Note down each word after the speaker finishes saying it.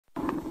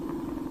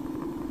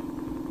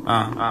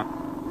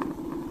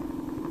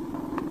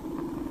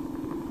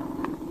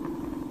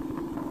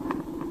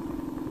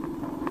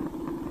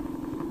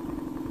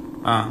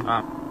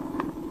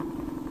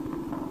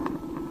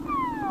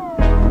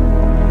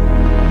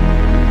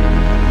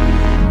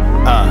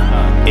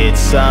It's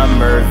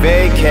summer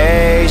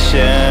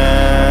vacation,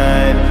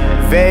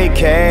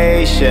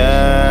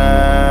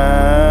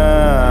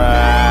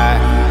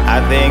 I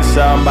think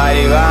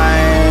somebody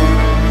lying,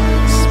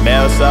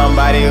 smell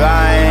somebody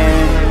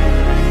lying,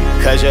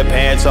 'cause your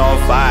pants on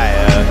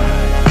fire.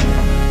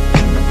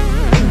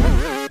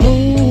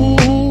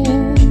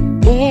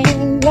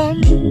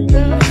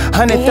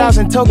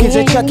 100,000 tokens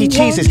at Chuck E.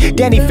 Cheese's.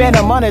 Danny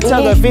Phantom on the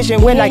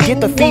television when I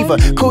get the fever.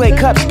 Kool-Aid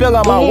cup spill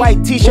on my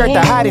white t-shirt, the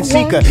hide and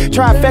seeker.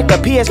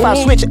 Trifecta, PS5,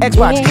 Switch,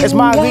 Xbox, it's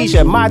my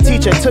leisure. My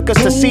teacher took us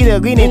to see the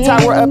Leaning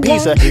Tower of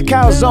Pisa.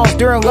 Calzones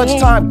during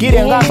lunchtime,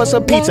 getting live for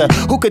some pizza.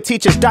 Who could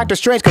teach us? Dr.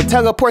 Strange could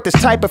teleport this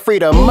type of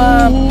freedom.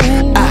 Mom,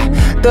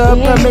 the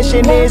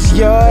permission is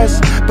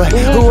yours, but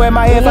who am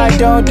I if I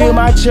don't do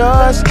my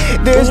chores?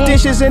 There's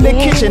dishes in the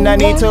kitchen I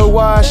need to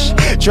wash.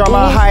 Draw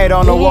my height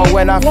on the wall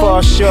when I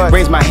fall short.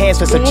 Raise my hands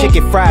for some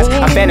chicken fries.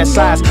 I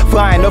fantasize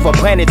flying over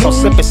planets on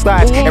slip and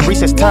slides. At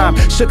recess time,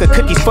 sugar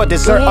cookies for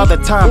dessert all the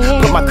time.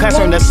 Put my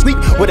classroom to sleep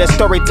with a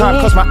story time.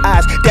 Close my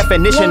eyes,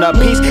 definition of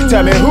peace.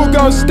 Tell me who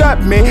gon' stop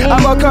me?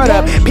 I'm all caught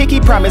up. Pinky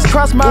promise,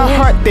 cross my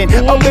heart, then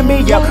open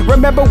me up.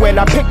 Remember when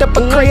I picked up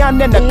a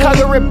crayon and a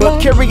coloring book?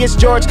 Curious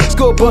George,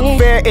 school book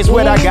fair is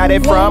where I got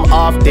it from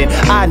often.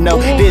 I know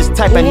this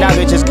type of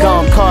knowledge is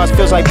gone cause.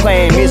 Feels like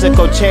playing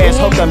musical chairs.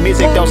 Hope the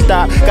music don't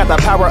stop. Got the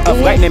power of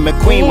Lightning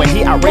McQueen when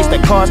he erased the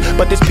cause.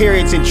 But this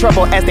period's in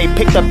trouble as they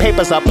pick the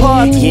papers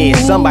apart. Yeah,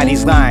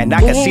 somebody's lying.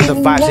 I can see the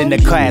vibes in the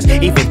class.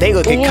 Even they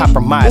looking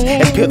compromised.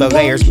 Let's peel the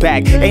layers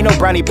back. Ain't no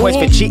brownie points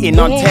for cheating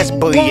on tests,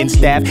 bullying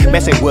staff.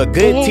 Messing with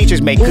good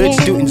teachers make good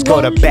students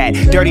go to bat.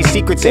 Dirty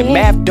secrets in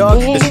math, dog.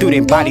 The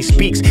student body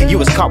speaks. You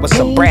was caught with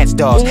some Bratz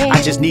dolls.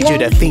 I just need you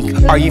to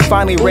think. Are you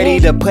finally ready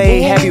to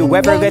play? Have you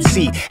ever, let's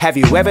see, have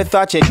you ever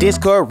thought your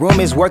Discord room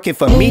is working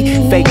for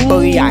me? Fake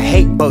bully, I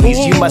hate bullies.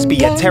 You must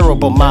be a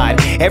terrible mod.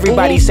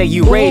 Everybody say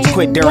you rage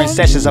quit during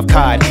sessions of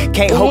COD.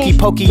 Can't hokey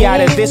pokey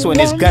out of this one,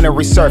 it's gonna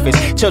resurface.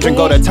 Children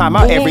go to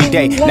timeout every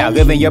day, now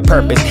living your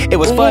purpose. It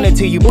was fun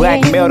until you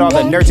blackmailed all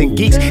the nerds and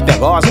geeks that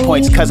lost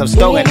points cause of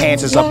stolen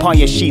answers upon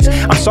your sheets.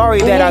 I'm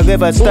sorry that I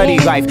live a study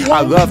life,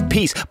 I love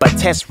peace, but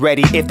test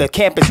ready if the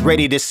campus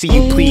ready to see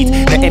you plead.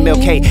 The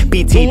MLK,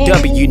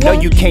 BTW, know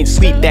you can't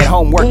sleep, that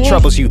homework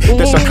troubles you.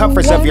 The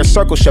circumference of your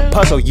circle should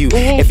puzzle you.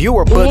 If you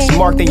were book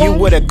smart, then you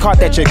would've caught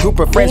that your group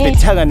of friends been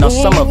telling on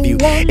some of you.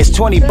 It's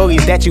 20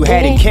 bullies that you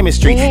had in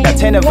chemistry, now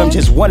 10 of them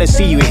just wanna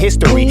see you in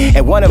history.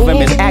 And one of them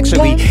is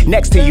actually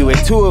next to you, and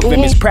 2 of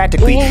them is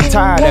practically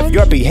tired of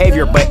your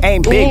behavior, but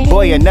ain't big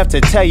boy enough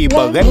to tell you.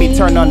 But let me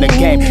turn on the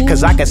game,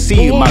 cause I can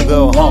see you, my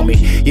little homie.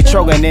 You're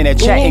trolling in a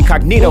chat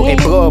incognito and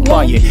blow up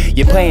on you.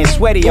 You're playing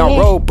sweaty on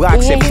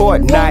Roblox and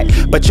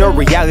Fortnite, but your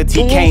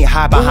reality can't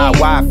hide behind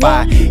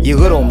Wi-Fi. Your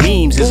little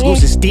memes is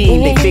losing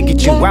steam, they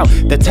figured you out.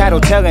 The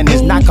tattletelling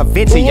is not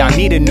convincing, y'all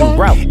need a new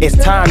route. It's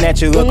time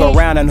that you look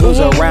around and who's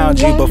around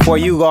you before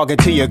you log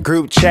into your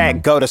group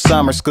chat, go to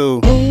summer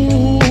school.